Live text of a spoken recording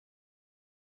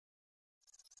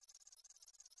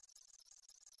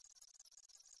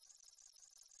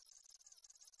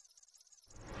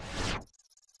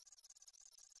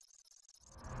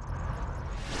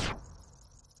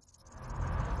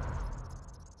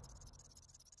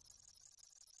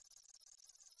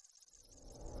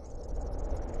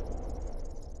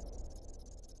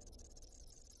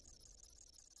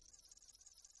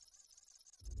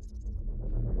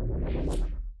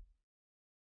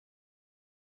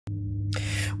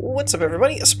What's up,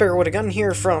 everybody? A Sparrow with a Gun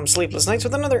here from Sleepless Nights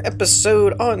with another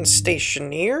episode on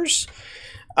Stationeers.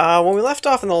 When we left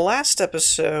off in the last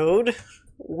episode,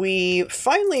 we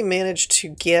finally managed to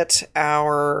get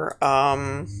our,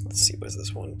 let's see, what's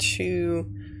this one?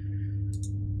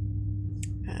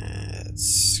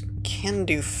 Can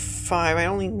do 5. I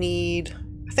only need,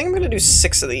 I think I'm going to do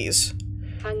 6 of these.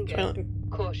 Hunger.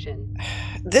 Caution.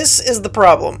 This is the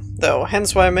problem, though,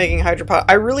 hence why I'm making hydroponics.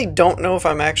 I really don't know if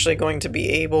I'm actually going to be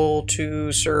able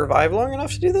to survive long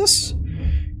enough to do this,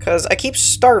 because I keep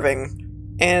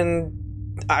starving,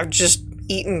 and I've just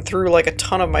eaten through like a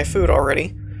ton of my food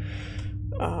already.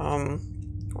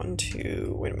 1,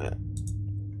 2, wait a minute.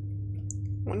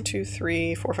 1, 2,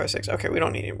 3, 4, 5, 6. Okay, we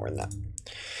don't need any more than that.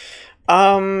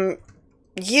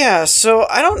 Yeah, so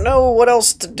I don't know what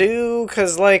else to do,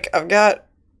 because, like, I've got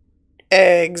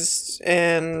eggs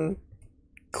and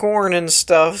corn and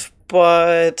stuff,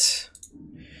 but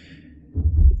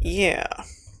yeah.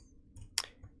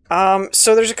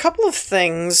 So there's a couple of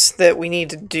things that we need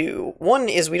to do. One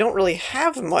is we don't really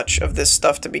have much of this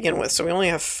stuff to begin with, so we only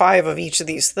have 5 of each of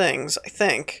these things, I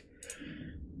think.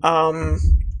 Now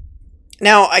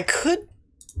I could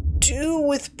do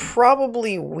with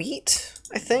probably wheat,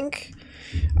 I think.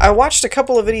 I watched a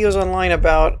couple of videos online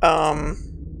about,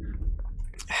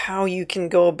 how you can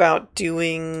go about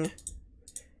doing,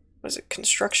 what is it,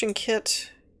 construction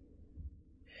kit?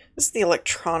 This is the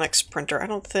electronics printer. I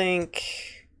don't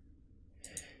think...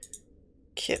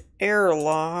 Kit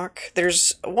airlock.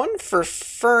 There's one for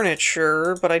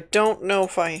furniture, but I don't know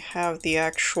if I have the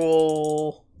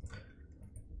actual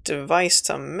device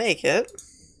to make it.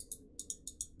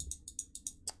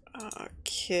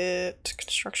 Kit,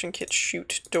 construction kit,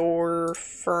 chute door,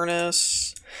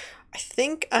 furnace. I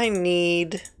think I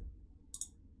need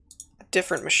a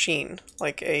different machine,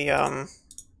 like a, I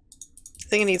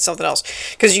think I need something else.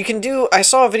 Because you can do, I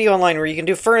saw a video online where you can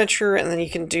do furniture, and then you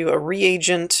can do a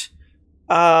reagent,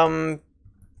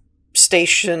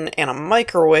 station, and a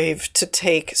microwave to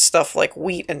take stuff like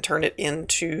wheat and turn it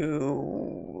into,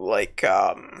 like,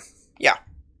 yeah,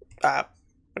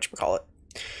 whatchamacallit.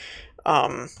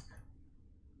 I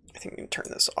think we can turn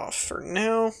this off for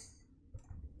now.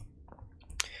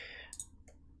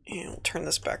 And we'll turn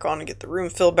this back on and get the room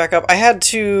filled back up. I had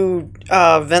to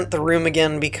vent the room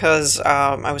again because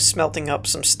I was smelting up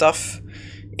some stuff.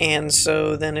 And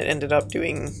so then it ended up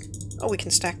doing... Oh, we can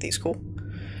stack these. Cool.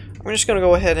 I'm just going to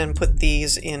go ahead and put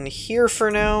these in here for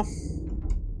now.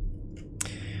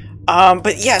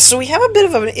 But yeah, so we have a bit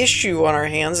of an issue on our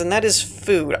hands, and that is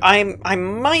food. I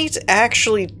might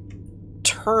actually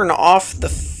turn off the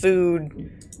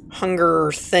food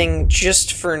hunger thing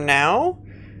just for now.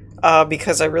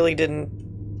 Because I really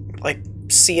didn't, like,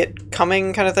 see it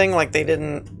coming kind of thing. Like, I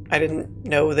didn't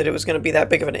know that it was going to be that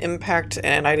big of an impact,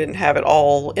 and I didn't have it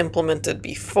all implemented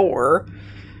before.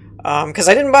 Because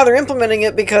I didn't bother implementing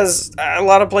it because a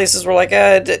lot of places were like,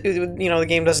 you know, the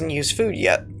game doesn't use food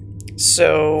yet.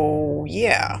 So,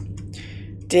 yeah.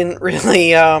 Didn't really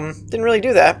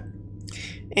do that.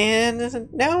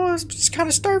 And now I was just kind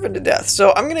of starving to death.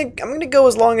 So I'm gonna go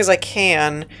as long as I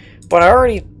can, but I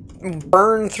already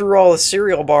burn through all the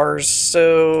cereal bars,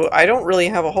 so I don't really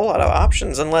have a whole lot of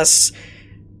options unless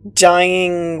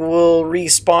dying will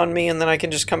respawn me and then I can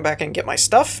just come back and get my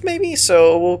stuff, maybe?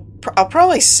 So I'll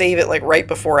probably save it like right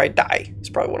before I die.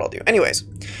 That's probably what I'll do. Anyways,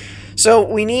 so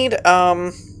we need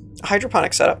a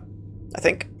hydroponic setup, I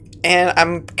think, and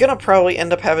I'm gonna probably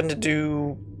end up having to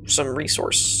do some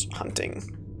resource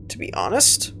hunting, to be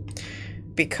honest,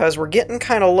 because we're getting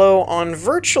kind of low on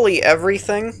virtually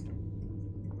everything.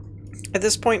 At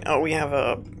this point, oh, we have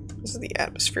a... This is the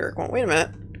atmospheric one. Wait a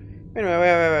minute. Wait a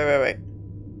minute, wait.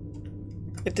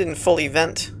 It didn't fully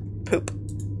vent. Poop.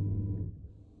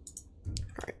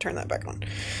 Alright, turn that back on.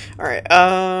 Alright,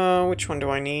 which one do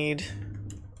I need?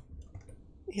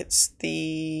 It's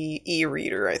the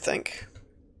e-reader, I think.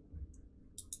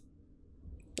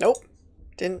 Nope.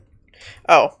 Didn't...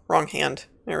 Oh, wrong hand.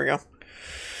 There we go.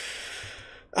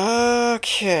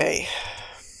 Okay.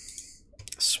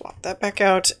 Swap that back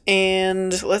out,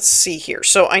 and let's see here.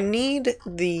 So I need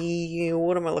the...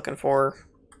 What am I looking for?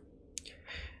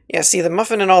 Yeah, see, the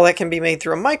muffin and all that can be made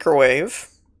through a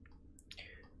microwave.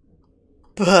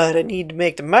 But I need to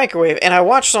make the microwave, and I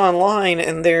watched online,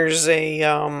 and there's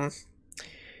a...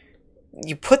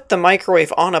 you put the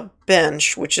microwave on a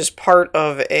bench, which is part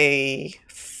of a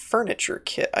furniture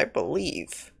kit, I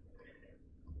believe.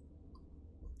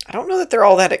 I don't know that they're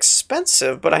all that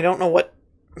expensive, but I don't know what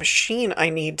machine I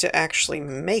need to actually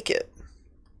make it.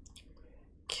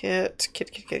 Kit.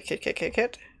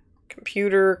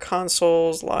 Computer,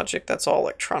 consoles, logic, that's all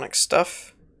electronic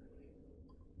stuff.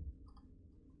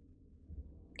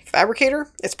 Fabricator?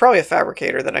 It's probably a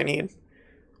fabricator that I need.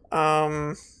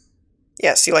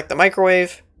 Yeah, see, like the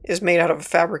microwave is made out of a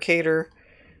fabricator.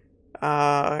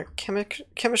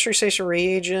 Chemistry station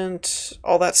reagent,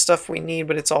 all that stuff we need,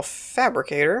 but it's all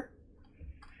fabricator.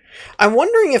 I'm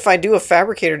wondering if I do a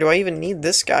fabricator, do I even need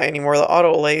this guy anymore, the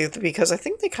auto lathe? Because I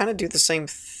think they kind of do the same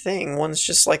thing. One's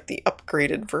just like the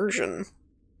upgraded version.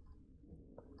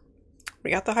 We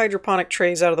got the hydroponic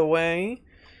trays out of the way.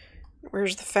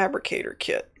 Where's the fabricator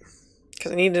kit?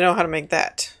 Because I need to know how to make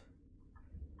that.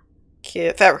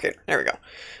 Kit, fabricator, there we go.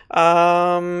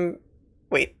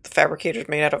 Wait, the fabricator's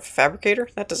made out of a fabricator?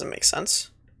 That doesn't make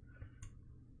sense.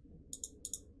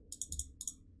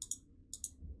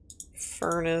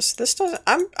 Furnace. This doesn't...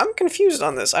 I'm confused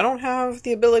on this. I don't have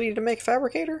the ability to make a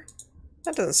fabricator?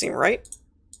 That doesn't seem right.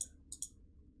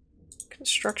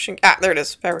 Construction... Ah, there it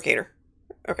is. Fabricator.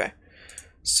 Okay.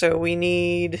 So we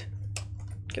need...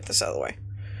 Get this out of the way.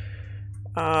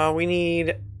 We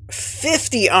need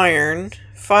 50 iron,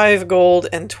 5 gold,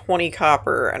 and 20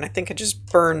 copper. And I think I just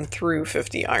burned through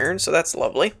 50 iron, so that's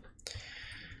lovely.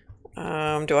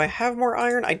 Do I have more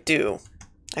iron? I do.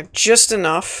 I have just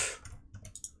enough.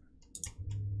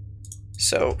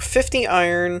 So 50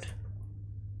 iron.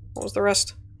 What was the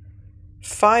rest?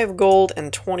 5 gold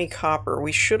and 20 copper.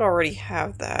 We should already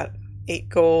have that. 8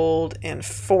 gold and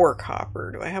 4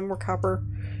 copper. Do I have more copper?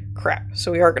 Crap.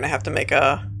 So we are going to have to make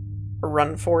a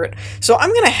run for it. So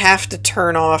I'm going to have to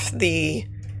turn off the...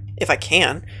 If I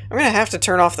can. I'm going to have to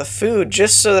turn off the food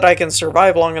just so that I can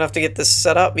survive long enough to get this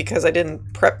set up because I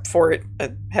didn't prep for it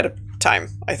ahead of time,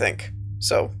 I think.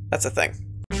 So that's a thing.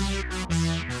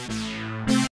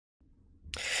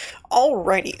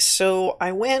 Alrighty, so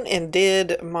I went and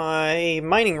did my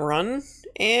mining run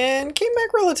and came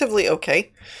back relatively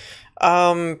okay.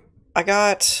 I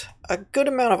got a good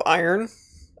amount of iron.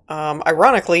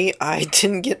 Ironically, I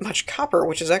didn't get much copper,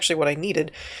 which is actually what I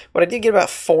needed, but I did get about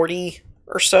 40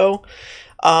 or so.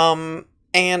 And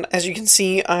as you can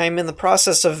see, I'm in the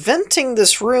process of venting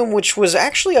this room, which was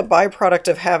actually a byproduct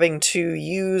of having to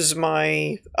use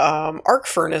my arc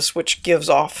furnace, which gives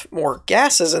off more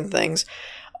gases and things.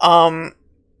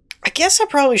 I guess I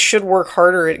probably should work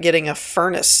harder at getting a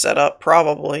furnace set up,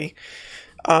 probably.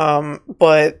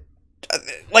 But,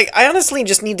 like, I honestly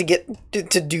just need to get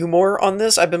to do more on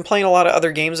this. I've been playing a lot of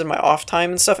other games in my off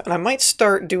time and stuff, and I might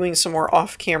start doing some more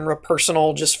off-camera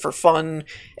personal, just for fun,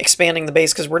 expanding the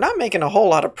base, because we're not making a whole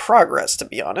lot of progress, to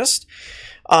be honest.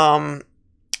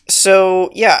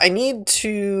 So, yeah, I need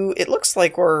to... It looks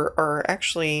like our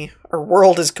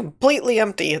world is completely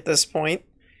empty at this point.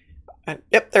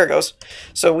 Yep, there it goes.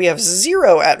 So we have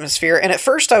 0 atmosphere, and at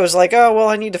first I was like, oh, well,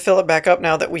 I need to fill it back up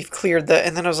now that we've cleared the...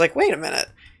 And then I was like, wait a minute.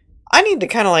 I need to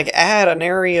kind of like add an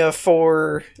area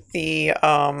for the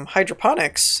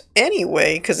hydroponics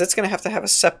anyway, because it's going to have a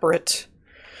separate,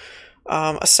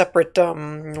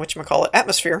 whatchamacallit,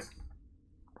 atmosphere.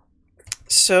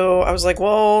 So I was like,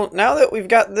 well, now that we've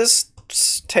got this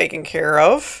taken care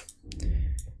of,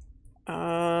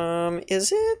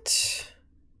 is it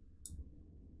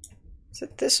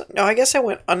this? No, I guess I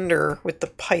went under with the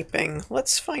piping.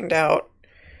 Let's find out.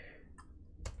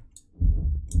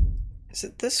 Is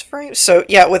it this frame? So,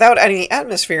 yeah, without any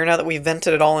atmosphere, now that we've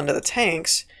vented it all into the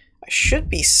tanks, I should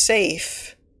be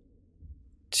safe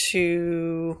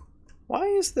to... Why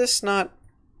is this not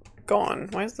gone?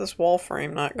 Why is this wall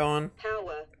frame not gone?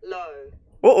 Power low.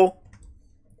 Uh-oh.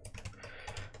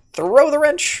 Throw the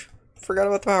wrench! Forgot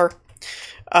about the power.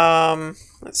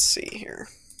 Let's see here.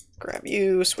 Grab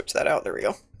you, switch that out, there we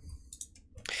go.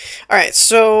 Alright,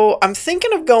 so I'm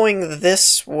thinking of going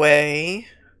this way.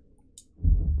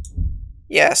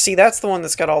 Yeah, see, that's the one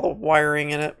that's got all the wiring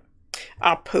in it.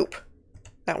 Ah, poop.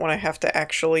 That one I have to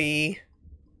actually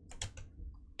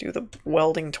do the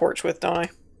welding torch with, don't I?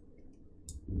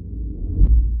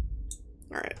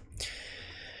 Alright.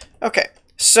 Okay,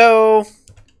 so...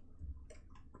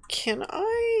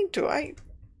 Do I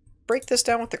break this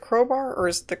down with the crowbar, or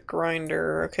is the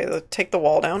grinder... Okay, let's take the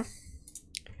wall down.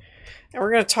 And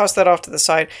we're going to toss that off to the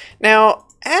side. Now,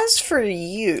 as for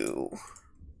you...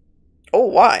 Oh,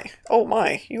 why? Oh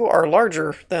my, you are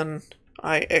larger than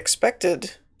I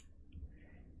expected.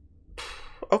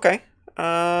 Okay.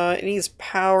 It needs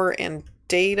power and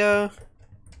data.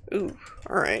 Ooh,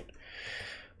 alright.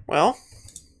 Well,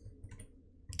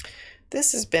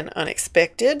 this has been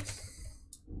unexpected.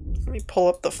 Let me pull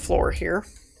up the floor here,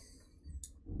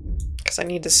 because I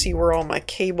need to see where all my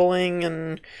cabling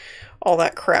and all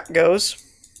that crap goes.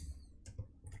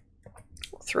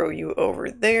 We'll throw you over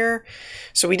there.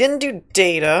 So we didn't do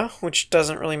data, which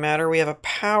doesn't really matter. We have a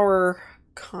power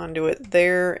conduit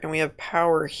there, and we have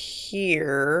power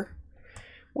here.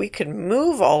 We could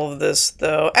move all of this,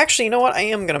 though. Actually, you know what? I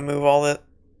am going to move all that.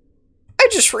 I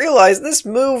just realized this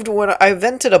moved when I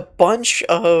vented a bunch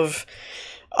of,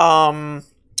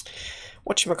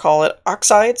 whatchamacallit,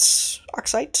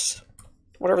 oxides?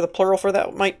 Whatever the plural for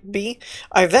that might be.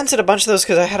 I vented a bunch of those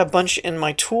because I had a bunch in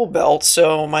my tool belt,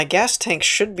 so my gas tank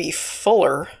should be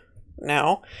fuller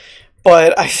now.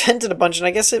 But I vented a bunch, and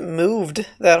I guess it moved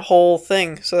that whole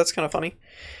thing, so that's kind of funny.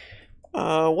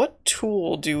 What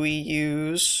tool do we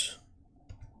use?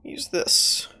 Use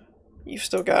this. You've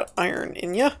still got iron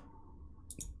in ya.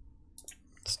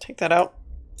 Let's take that out.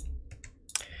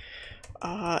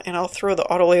 And I'll throw the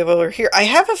autolave over here. I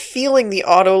have a feeling the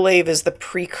autolave is the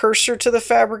precursor to the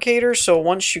fabricator, so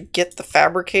once you get the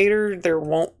fabricator, there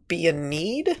won't be a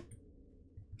need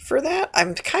for that.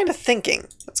 I'm kind of thinking.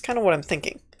 That's kind of what I'm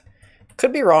thinking.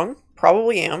 Could be wrong.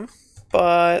 Probably am.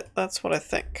 But that's what I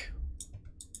think.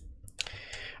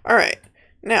 Alright.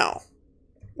 Now,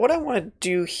 what I want to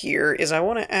do here is I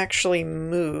want to actually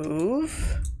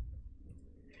move...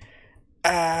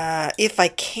 if I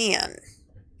can.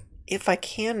 If I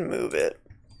can move it.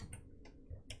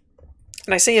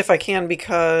 And I say if I can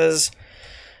because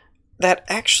that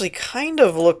actually kind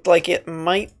of looked like it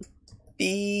might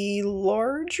be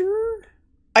larger.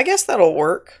 I guess that'll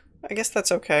work. I guess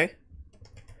that's okay.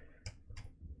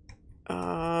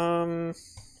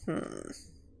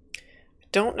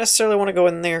 Don't necessarily want to go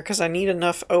in there because I need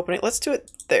enough opening. Let's do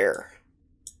it there.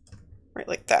 Right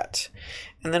like that.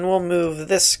 And then we'll move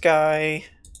this guy.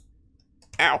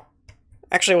 Ow.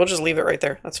 Actually, we'll just leave it right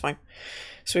there. That's fine.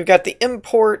 So we've got the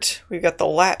import. We've got the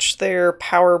latch there.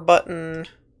 Power button.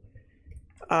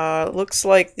 Looks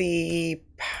like the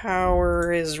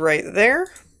power is right there.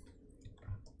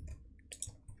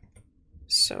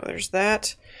 So there's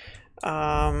that.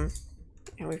 And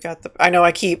we've got the... I know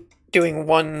I keep doing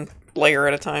one layer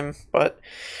at a time, but...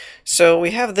 So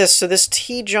we have this. So this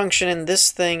T-junction in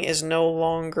this thing is no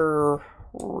longer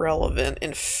relevant.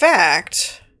 In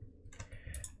fact...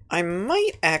 I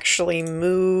might actually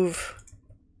move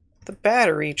the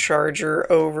battery charger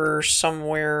over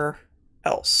somewhere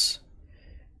else.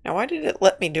 Now, why did it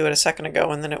let me do it a second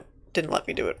ago and then it didn't let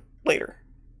me do it later?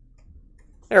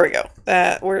 There we go.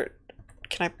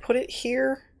 Can I put it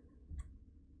here?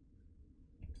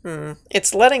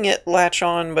 It's letting it latch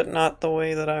on, but not the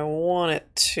way that I want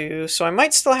it to. So I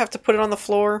might still have to put it on the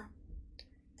floor.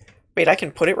 Wait, I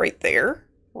can put it right there?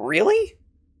 Really?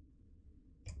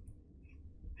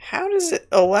 How does it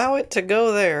allow it to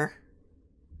go there?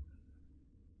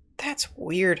 That's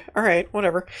weird. Alright,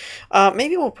 whatever.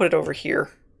 Maybe we'll put it over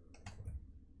here.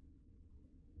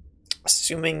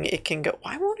 Assuming it can go...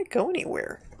 Why won't it go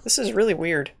anywhere? This is really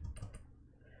weird.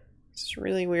 This is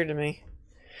really weird to me.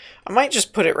 I might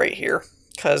just put it right here,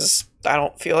 because I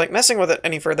don't feel like messing with it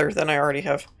any further than I already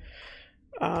have.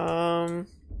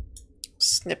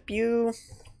 Snip you.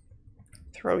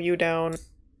 Throw you down.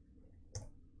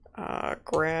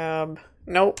 Grab...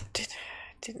 Nope.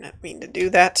 Did not mean to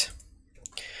do that.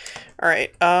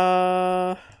 Alright,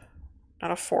 not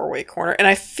a four-way corner. And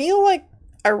I feel like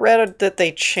I read that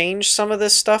they changed some of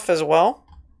this stuff as well.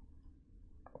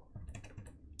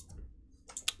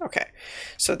 Okay,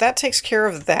 so that takes care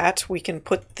of that. We can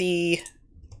put the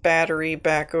battery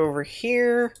back over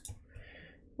here.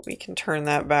 We can turn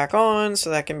that back on so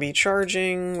that can be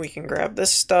charging. We can grab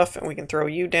this stuff and we can throw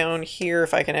you down here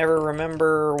if I can ever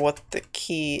remember what the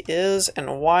key is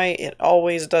and why it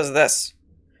always does this.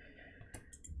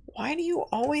 Why do you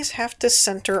always have to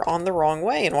center on the wrong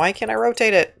way, and why can't I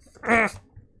rotate it?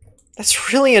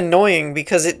 That's really annoying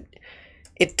because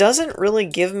it doesn't really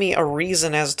give me a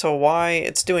reason as to why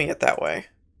it's doing it that way.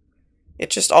 It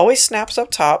just always snaps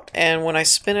up top, and when I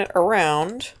spin it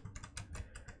around...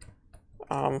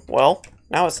 well,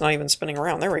 now it's not even spinning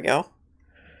around. There we go.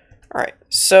 Alright,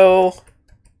 so...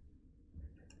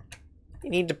 you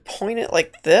need to point it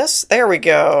like this. There we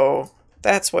go.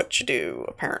 That's what you do,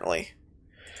 apparently.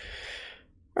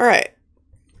 Alright.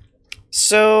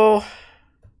 So...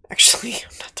 actually,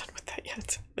 I'm not done with that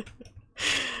yet.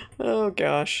 Oh,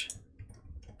 gosh.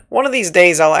 One of these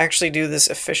days, I'll actually do this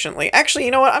efficiently. Actually,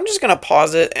 you know what? I'm just going to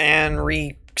pause it and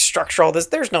restructure all this.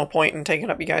 There's no point in taking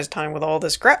up you guys' time with all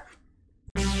this crap.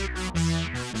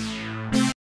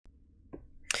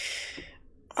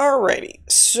 Alrighty,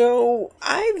 so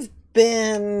I've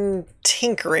been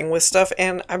tinkering with stuff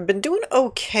and I've been doing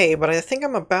okay, but I think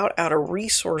I'm about out of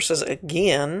resources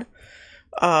again.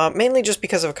 Mainly just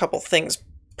because of a couple things.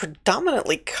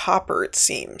 Predominantly copper, it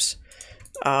seems.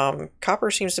 Copper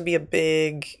seems to be a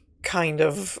big kind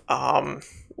of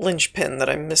linchpin that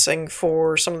I'm missing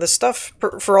for some of this stuff,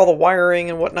 for all the wiring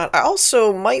and whatnot. I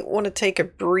also might want to take a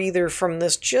breather from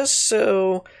this just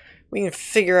so we can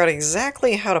figure out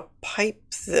exactly how to pipe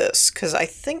this, because I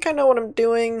think I know what I'm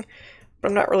doing, but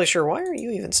I'm not really sure. Why are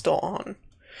you even still on?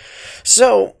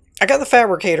 So, I got the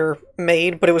Fabricator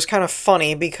made, but it was kind of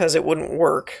funny because it wouldn't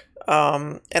work.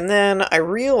 And then I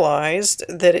realized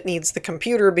that it needs the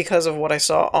computer because of what I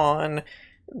saw on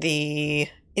the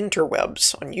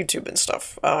interwebs on YouTube and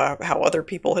stuff, how other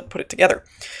people had put it together.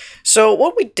 So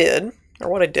what we did, or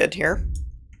what I did here,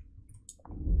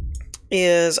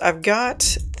 is I've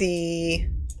got the,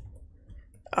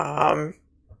 I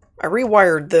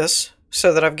rewired this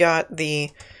so that I've got the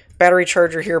battery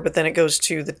charger here, but then it goes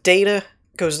to the data,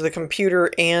 goes to the computer,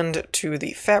 and to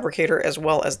the Fabricator, as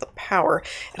well as the power.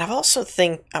 And I also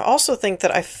think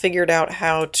that I figured out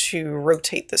how to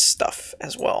rotate this stuff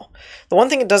as well. The one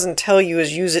thing it doesn't tell you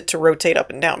is use it to rotate up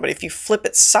and down, but if you flip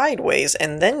it sideways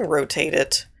and then rotate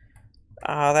it,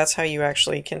 that's how you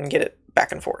actually can get it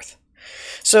back and forth.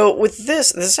 So with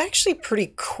this is actually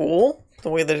pretty cool, the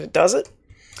way that it does it.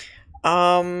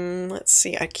 Let's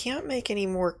see, I can't make any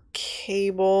more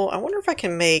cable. I wonder if I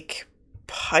can make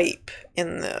pipe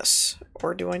in this,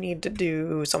 or do I need to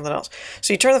do something else?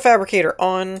 So you turn the Fabricator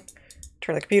on,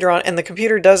 turn the computer on, and the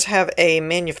computer does have a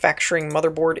manufacturing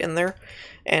motherboard in there,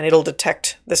 and it'll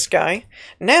detect this guy.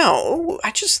 Now, ooh,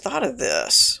 I just thought of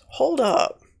this. Hold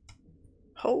up.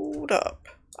 Hold up.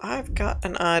 I've got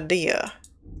an idea.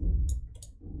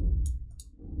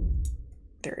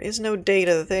 There is no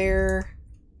data there.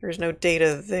 There's no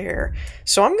data there.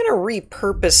 So I'm going to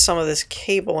repurpose some of this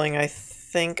cabling, I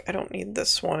think. I don't need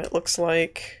this one, it looks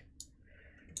like.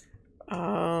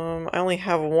 I only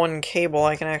have one cable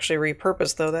I can actually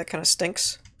repurpose, though. That kind of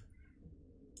stinks.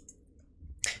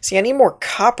 See, I need more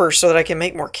copper so that I can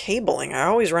make more cabling. I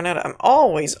always run out of... I'm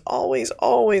always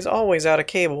out of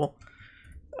cable.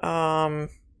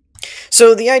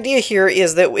 So the idea here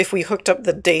is that if we hooked up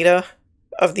the data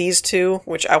of these two,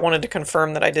 which I wanted to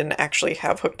confirm that I didn't actually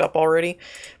have hooked up already,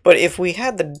 but if we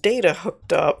had the data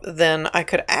hooked up, then I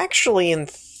could actually, in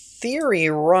theory,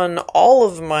 run all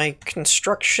of my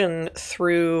construction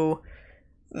through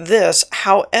this.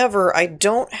 However, I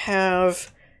don't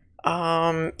have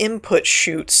input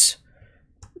chutes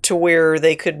to where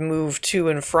they could move to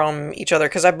and from each other,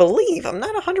 because I believe, I'm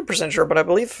not 100% sure, but I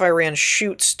believe if I ran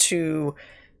chutes to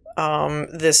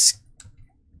this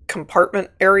compartment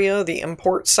area, the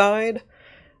import side,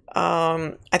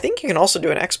 I think you can also do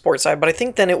an export side, but I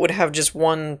think then it would have just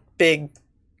one big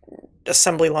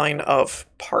assembly line of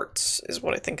parts is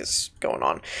what I think is going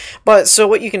on. But so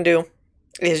what you can do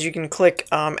is you can click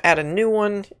add a new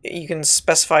one, you can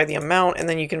specify the amount, and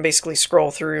then you can basically scroll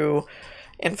through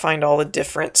and find all the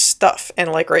different stuff.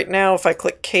 And like right now, if I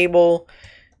click cable,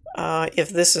 if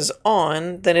this is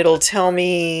on, then it'll tell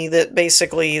me that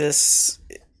basically this...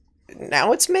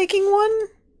 Now it's making one?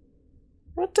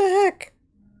 What the heck?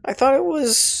 I thought it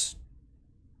was...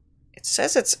 It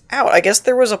says it's out. I guess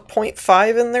there was a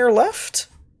 0.5 in there left?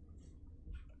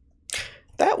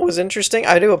 That was interesting.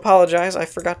 I do apologize. I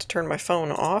forgot to turn my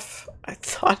phone off. I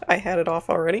thought I had it off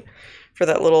already for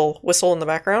that little whistle in the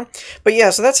background. But yeah,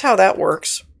 so that's how that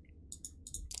works.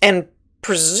 And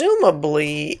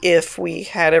presumably, if we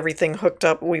had everything hooked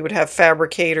up, we would have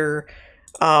Fabricator...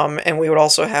 and we would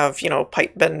also have, you know,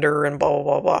 pipe bender and blah, blah,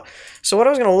 blah, blah. So what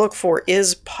I was going to look for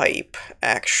is pipe,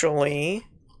 actually.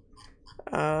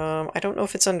 I don't know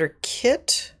if it's under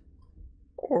kit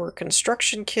or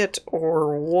construction kit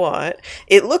or what.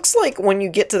 It looks like when you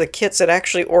get to the kits, it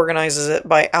actually organizes it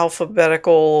by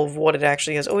alphabetical of what it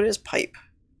actually is. Oh, it is pipe.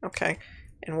 Okay.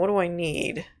 And what do I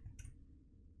need?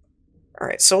 All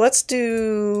right, so let's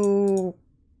do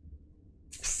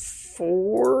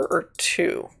 4 or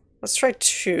 2. Let's try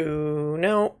 2.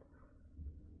 No.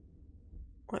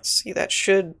 Let's see, that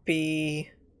should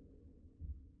be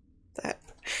that.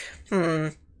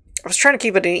 I was trying to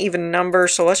keep it an even number,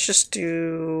 so let's just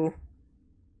do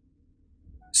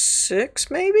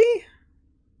 6, maybe?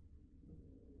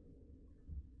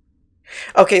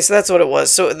 Okay, so that's what it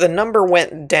was. So the number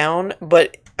went down,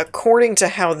 but according to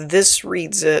how this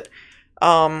reads it,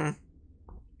 I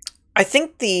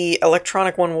think the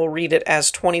electronic one will read it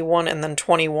as 21 and then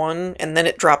 21, and then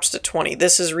it drops to 20.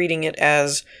 This is reading it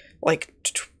as like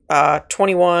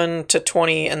 21 to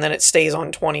 20, and then it stays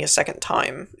on 20 a second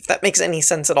time, if that makes any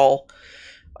sense at all.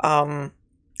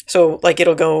 So like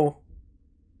it'll go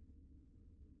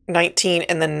 19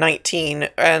 and then 19,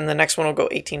 and the next one will go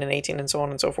 18 and 18 and so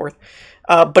on and so forth.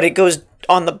 But it goes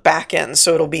on the back end,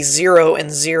 so it'll be 0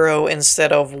 and 0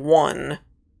 instead of 1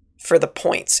 for the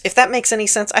points. If that makes any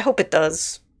sense, I hope it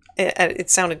does. It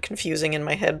sounded confusing in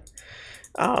my head.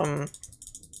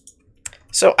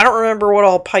 So I don't remember what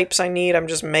all pipes I need. I'm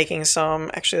just making some.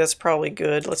 Actually, that's probably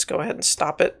good. Let's go ahead and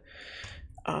stop it.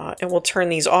 And we'll turn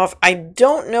these off. I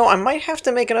don't know. I might have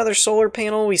to make another solar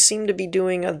panel. We seem to be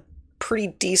doing a pretty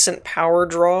decent power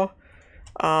draw.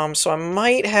 So I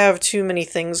might have too many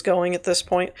things going at this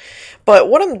point. But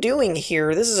what I'm doing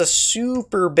here, this is a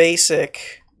super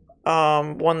basic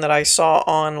one that I saw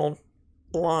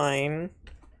online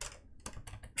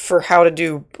for how to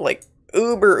do like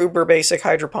uber basic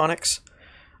hydroponics.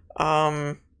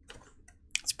 Let's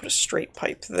put a straight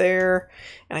pipe there,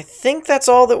 and I think that's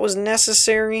all that was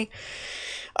necessary.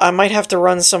 I might have to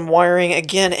run some wiring.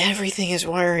 Again, everything is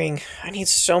wiring. I need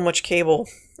so much cable.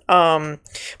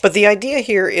 But the idea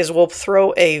here is we'll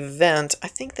throw a vent. I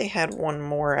think they had one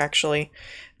more, actually.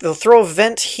 They'll throw a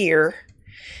vent here,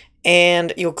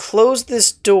 and you'll close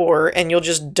this door, and you'll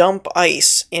just dump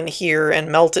ice in here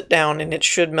and melt it down, and it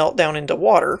should melt down into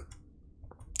water.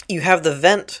 You have the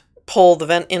vent pull the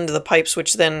vent into the pipes,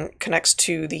 which then connects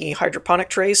to the hydroponic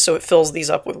trays, so it fills these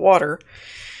up with water.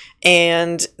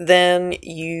 And then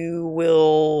you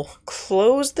will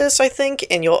close this, I think,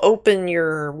 and you'll open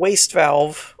your waste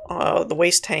valve, the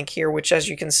waste tank here, which as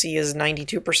you can see is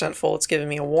 92% full. It's giving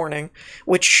me a warning,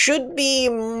 which should be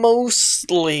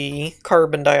mostly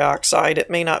carbon dioxide. It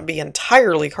may not be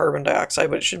entirely carbon dioxide,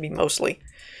 but it should be mostly.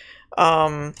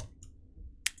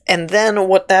 And then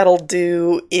what that'll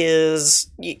do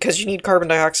is, because you need carbon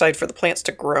dioxide for the plants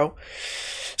to grow,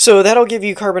 so that'll give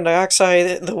you carbon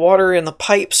dioxide. The water in the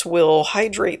pipes will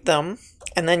hydrate them,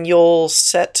 and then you'll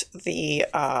set the,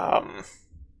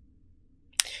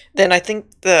 then I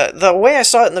think the way I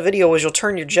saw it in the video was you'll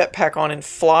turn your jetpack on and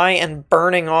fly, and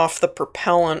burning off the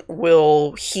propellant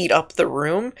will heat up the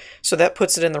room, so that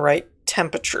puts it in the right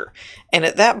temperature. And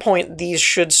at that point, these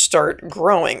should start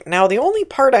growing. Now, the only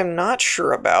part I'm not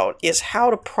sure about is how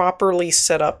to properly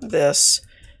set up this,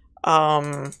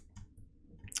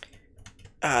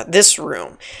 this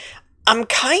room. I'm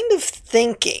kind of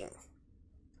thinking,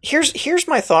 here's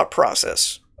my thought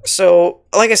process. So,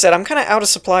 like I said, I'm kind of out of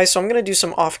supply, so I'm going to do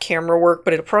some off-camera work,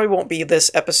 but it probably won't be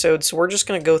this episode, so we're just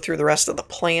going to go through the rest of the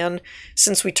plan.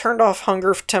 Since we turned off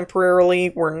hunger temporarily,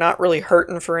 we're not really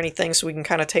hurting for anything, so we can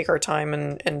kind of take our time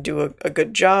and do a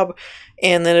good job,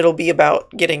 and then it'll be about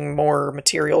getting more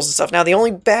materials and stuff. Now, the only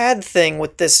bad thing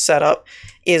with this setup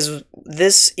is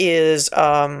this is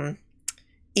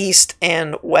east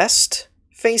and west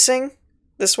facing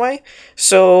this way,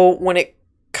 so when it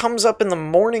comes up in the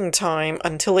morning time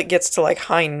until it gets to like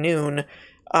high noon,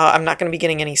 I'm not going to be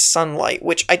getting any sunlight,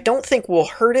 which I don't think will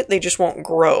hurt it. They just won't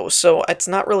grow. So it's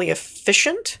not really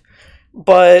efficient,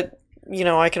 but you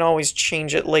know, I can always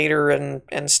change it later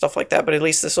and stuff like that. But at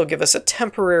least this will give us a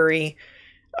temporary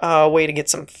way to get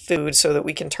some food so that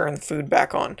we can turn the food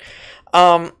back on.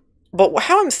 But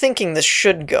how I'm thinking this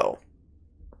should go,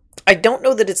 I don't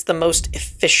know that it's the most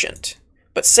efficient,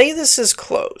 but say this is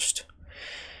closed.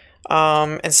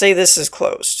 And say this is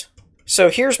closed. So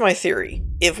here's my theory.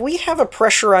 If we have a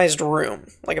pressurized room,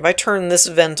 like if I turn this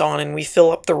vent on and we fill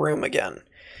up the room again,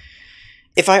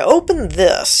 if I open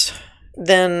this,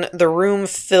 then the room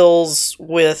fills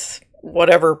with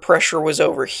whatever pressure was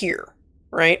over here,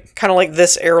 right? Kind of like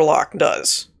this airlock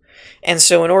does. And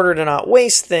so in order to not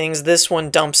waste things, this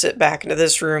one dumps it back into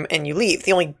this room and you leave.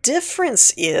 The only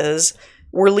difference is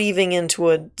we're leaving into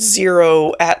a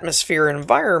zero atmosphere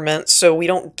environment, so we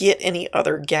don't get any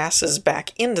other gases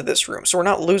back into this room, so we're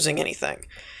not losing anything.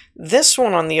 This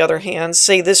one, on the other hand,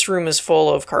 say this room is full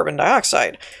of carbon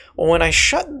dioxide. Well, when I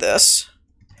shut this,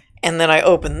 and then I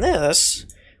open this,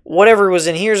 whatever was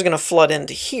in here is going to flood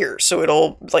into here, so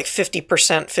it'll, like 50%,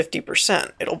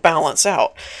 50%. It'll balance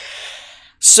out.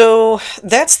 So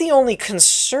that's the only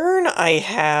concern I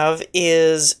have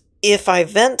is if I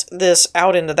vent this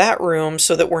out into that room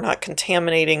so that we're not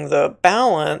contaminating the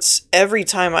balance, every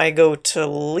time I go to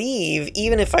leave,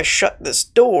 even if I shut this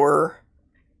door,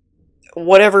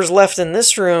 whatever's left in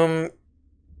this room,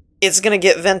 it's going to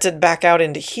get vented back out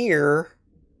into here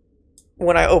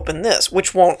when I open this,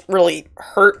 which won't really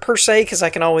hurt per se because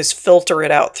I can always filter it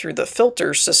out through the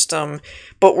filter system,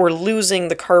 but we're losing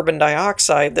the carbon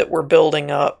dioxide that we're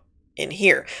building up in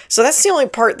here. So that's the only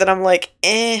part that I'm like,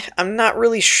 I'm not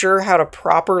really sure how to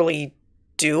properly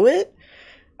do it.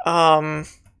 I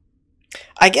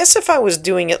guess if I was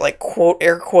doing it like quote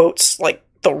air quotes like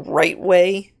the right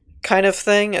way kind of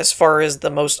thing, as far as the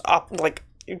most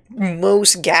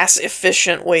most gas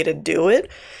efficient way to do it,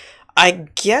 I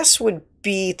guess would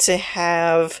be to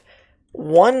have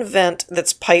one vent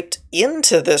that's piped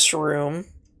into this room,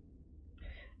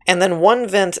 and then one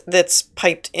vent that's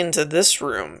piped into this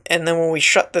room. And then when we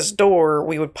shut this door,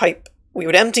 we would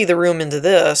empty the room into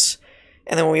this,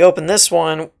 and then when we open this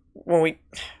one,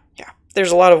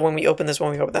 there's a lot of when we open this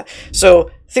one, we open that.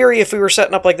 So, theory, if we were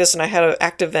setting up like this and I had an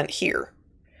active vent here,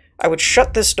 I would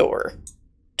shut this door,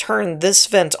 turn this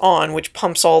vent on, which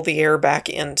pumps all the air back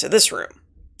into this room.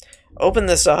 Open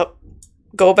this up,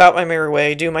 go about my merry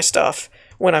way, do my stuff.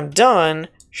 When I'm done,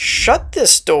 shut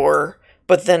this door,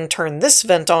 but then turn this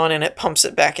vent on and it pumps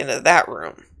it back into that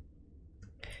room.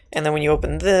 And then when you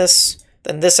open this,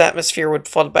 then this atmosphere would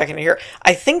flood back into here.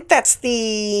 I think that's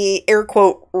the air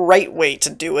quote right way to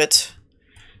do it.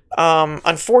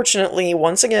 Unfortunately,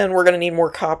 once again, we're going to need more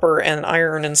copper and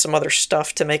iron and some other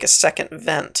stuff to make a second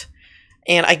vent.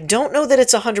 And I don't know that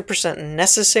it's 100%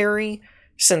 necessary,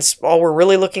 since all we're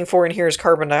really looking for in here is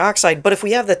carbon dioxide. But if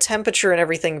we have the temperature and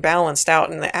everything balanced out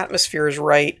and the atmosphere is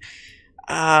right,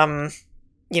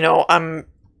 you know, I'm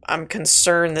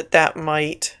concerned that that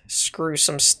might screw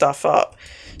some stuff up.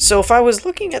 So if I was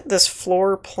looking at this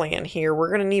floor plan here, we're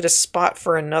going to need a spot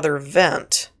for another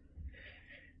vent.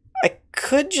 I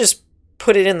could just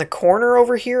put it in the corner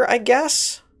over here, I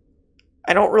guess.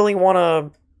 I don't really want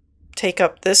to take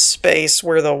up this space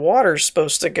where the water's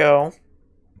supposed to go.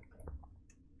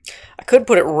 I could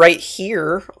put it right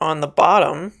here on the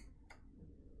bottom,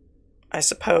 I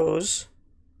suppose,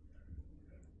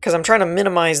 because I'm trying to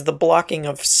minimize the blocking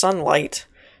of sunlight.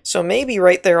 So maybe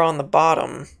right there on the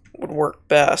bottom would work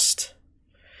best.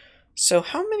 So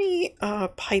how many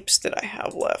pipes did I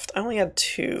have left? I only had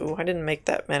 2. I didn't make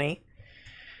that many.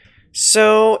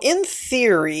 So in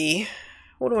theory,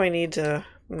 what do I need to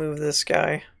move this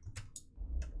guy?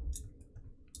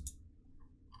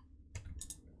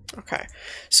 Okay,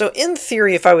 so in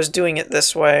theory, if I was doing it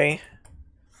this way,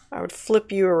 I would flip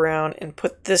you around and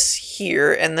put this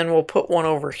here, and then we'll put one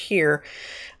over here.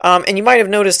 And you might have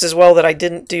noticed as well that I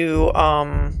didn't do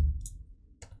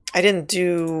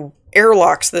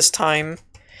airlocks this time.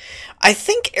 I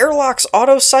think airlocks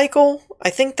auto-cycle. I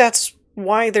think that's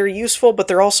why they're useful, but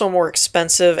they're also more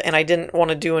expensive, and I didn't want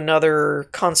to do another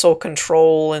console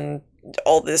control and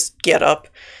all this get-up.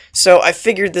 So I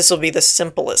figured this will be the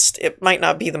simplest. It might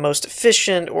not be the most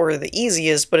efficient or the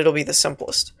easiest, but it'll be the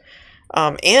simplest.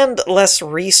 And less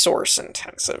resource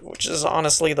intensive, which is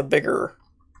honestly the bigger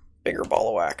ball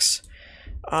of wax.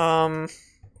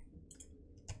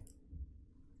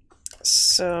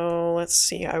 So let's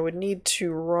see, I would need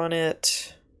to run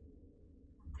it.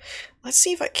 Let's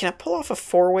see if can I pull off a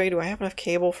 4-way? Do I have enough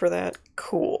cable for that?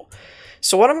 Cool.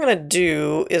 So what I'm going to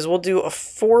do is we'll do a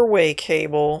 4-way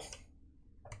cable.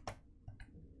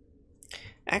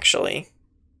 Actually,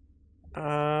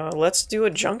 let's do a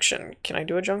junction. Can I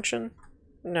do a junction?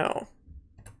 No.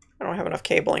 I don't have enough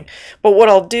cabling. But what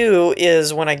I'll do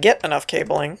is when I get enough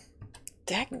cabling...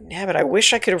 Dagnabbit, I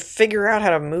wish I could figure out how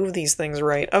to move these things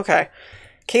right. Okay.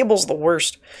 Cable's the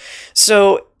worst.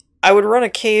 So I would run a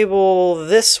cable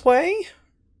this way.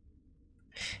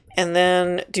 And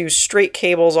then do straight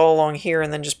cables all along here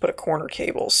and then just put a corner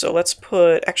cable. So let's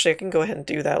put... Actually, I can go ahead and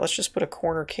do that. Let's just put a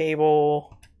corner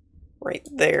cable right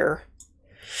there.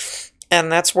 And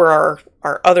that's where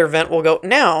our other vent will go.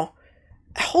 Now,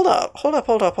 hold up.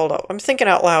 I'm thinking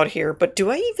out loud here, but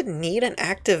do I even need an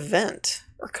active vent?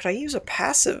 Or could I use a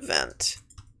passive vent?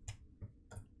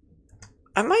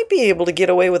 I might be able to get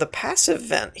away with a passive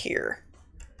vent here.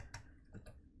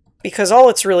 Because all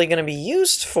it's really going to be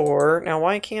used for... Now,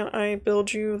 why can't I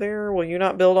build you there? Will you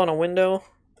not build on a window?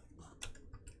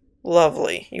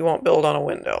 Lovely. You won't build on a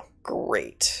window.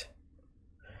 Great.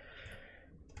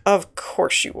 Of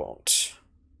course you won't.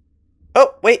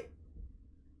 Oh, wait.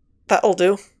 That'll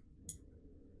do.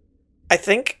 I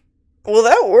think. Will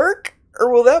that work? Or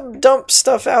will that dump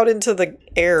stuff out into the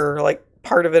air? Like,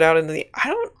 part of it out into the... I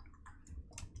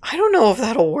don't know if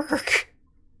that'll work.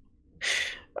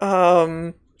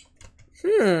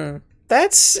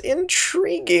 That's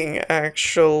intriguing,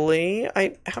 actually.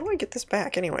 How do I get this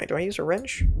back anyway? Do I use a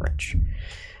wrench? Wrench.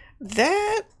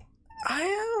 That... I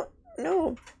don't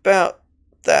know about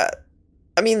that.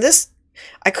 I mean, this...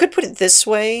 I could put it this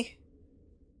way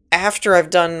after I've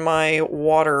done my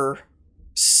water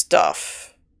stuff.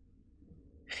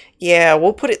 Yeah,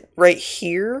 we'll put it right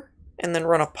here and then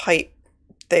run a pipe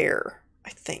there, I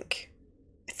think.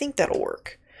 I think that'll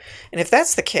work. And if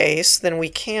that's the case, then we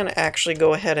can actually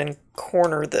go ahead and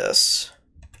corner this,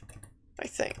 I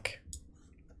think.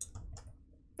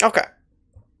 Okay.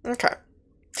 Okay.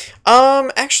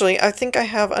 Actually, I think I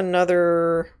have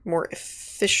another more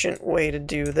efficient way to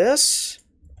do this.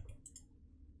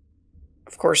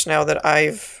 Of course, now that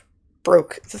I've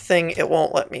broke the thing, it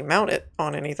won't let me mount it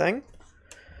on anything.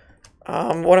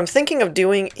 What I'm thinking of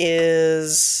doing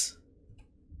is...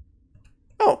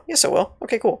 Oh, yes I will.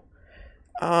 Okay, cool.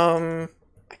 I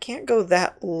can't go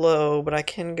that low, but I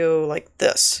can go like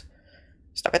this.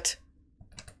 Stop it.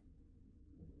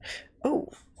 Oh,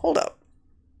 hold up.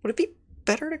 Would it be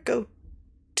better to go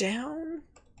down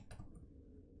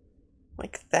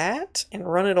like that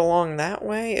and run it along that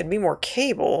way? It'd be more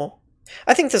cable.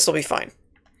 I think this will be fine.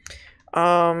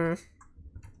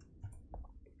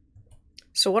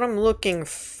 So what I'm looking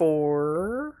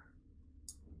for...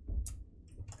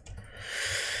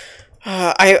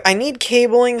 I need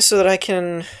cabling so that I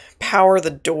can power the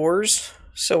doors.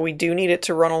 So we do need it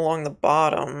to run along the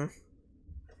bottom.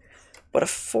 But a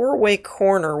four-way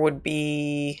corner would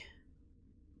be...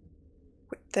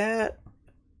 Would that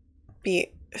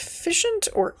be efficient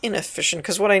or inefficient?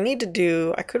 Because what I need to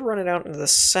do, I could run it out into the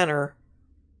center.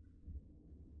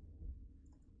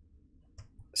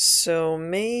 So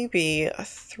maybe a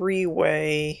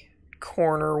three-way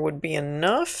corner would be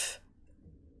enough?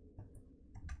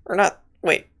 Or not,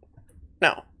 wait,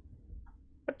 no.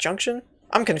 A junction?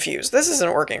 I'm confused. This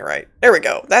isn't working right. There we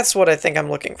go. That's what I think I'm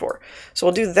looking for. So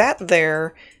we'll do that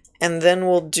there, and then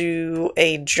we'll do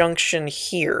a junction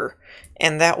here.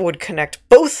 And that would connect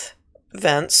both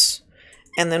vents,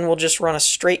 and then we'll just run a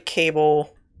straight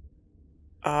cable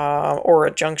or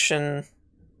a junction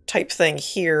type thing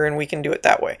here, and we can do it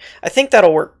that way. I think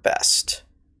that'll work best.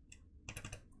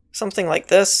 Something like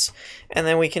this, and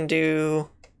then we can do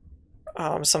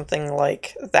something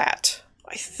like that,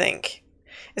 I think.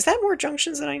 Is that more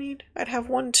junctions than I need? I'd have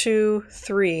 1, 2,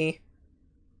 3.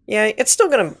 Yeah, it's still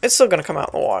gonna come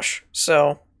out in the wash.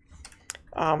 So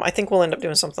I think we'll end up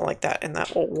doing something like that, and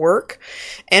that will work.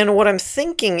 And what I'm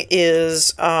thinking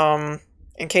is,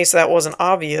 in case that wasn't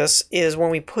obvious, is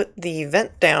when we put the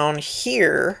vent down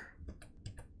here.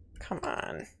 Come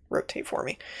on, rotate for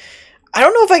me. I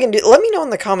don't know if I can do... Let me know in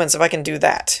the comments if I can do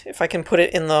that. If I can put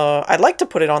it in the... I'd like to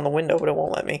put it on the window, but it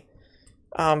won't let me.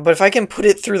 But if I can put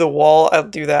it through the wall, I'll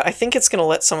do that. I think it's going to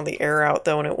let some of the air out,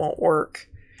 though, and it won't work.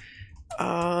 Did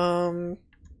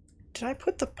I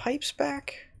put the pipes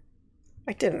back?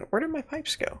 I didn't. Where did my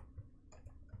pipes go?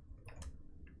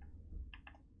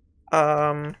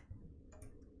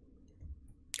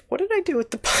 What did I do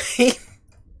with the pipe?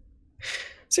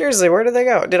 Seriously, where did they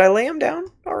go? Did I lay them down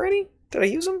already? Did I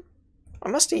use them? I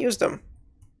must have used them.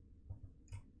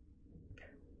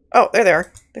 Oh, there they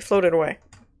are. They floated away.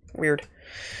 Weird.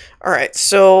 Alright,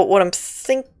 so what I'm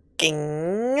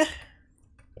thinking,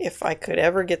 if I could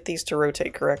ever get these to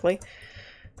rotate correctly.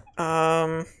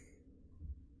 Okay,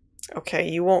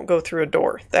 you won't go through a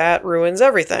door. That ruins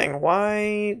everything.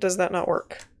 Why does that not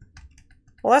work?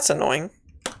 Well, that's annoying.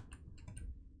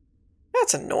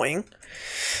 That's annoying.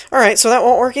 Alright, so that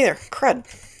won't work either. Crud.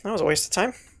 That was a waste of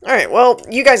time. Alright, well,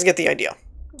 you guys get the idea.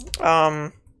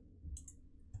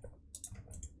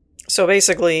 So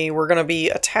basically, we're going to be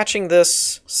attaching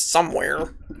this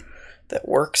somewhere that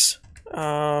works.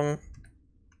 And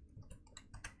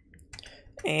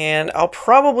I'll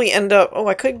probably end up... Oh,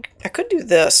 I could do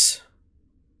this.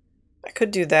 I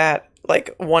could do that,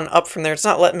 like, one up from there. It's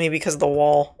not letting me because of the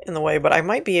wall in the way, but I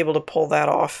might be able to pull that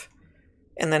off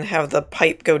and then have the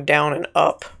pipe go down and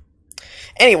up.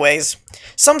 Anyways,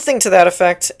 something to that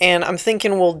effect, and I'm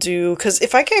thinking we'll do, because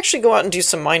if I can actually go out and do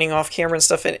some mining off camera and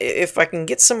stuff, and if I can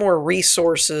get some more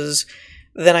resources,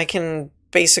 then I can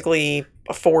basically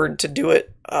afford to do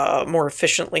it more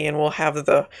efficiently, and we'll have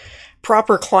the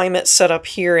proper climate set up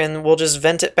here, and we'll just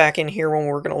vent it back in here when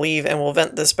we're going to leave, and we'll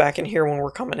vent this back in here when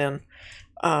we're coming in.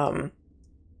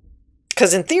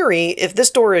 Because in theory, if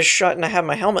this door is shut and I have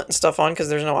my helmet and stuff on, because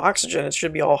there's no oxygen, it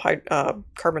should be all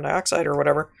carbon dioxide or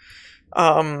whatever,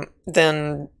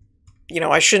 then, you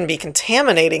know, I shouldn't be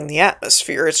contaminating the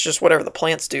atmosphere. It's just whatever the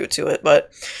plants do to it.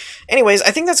 But anyways,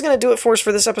 I think that's going to do it for us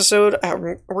for this episode.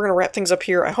 We're going to wrap things up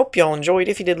here. I hope y'all enjoyed.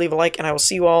 If you did, leave a like, and I will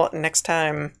see you all next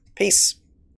time. Peace.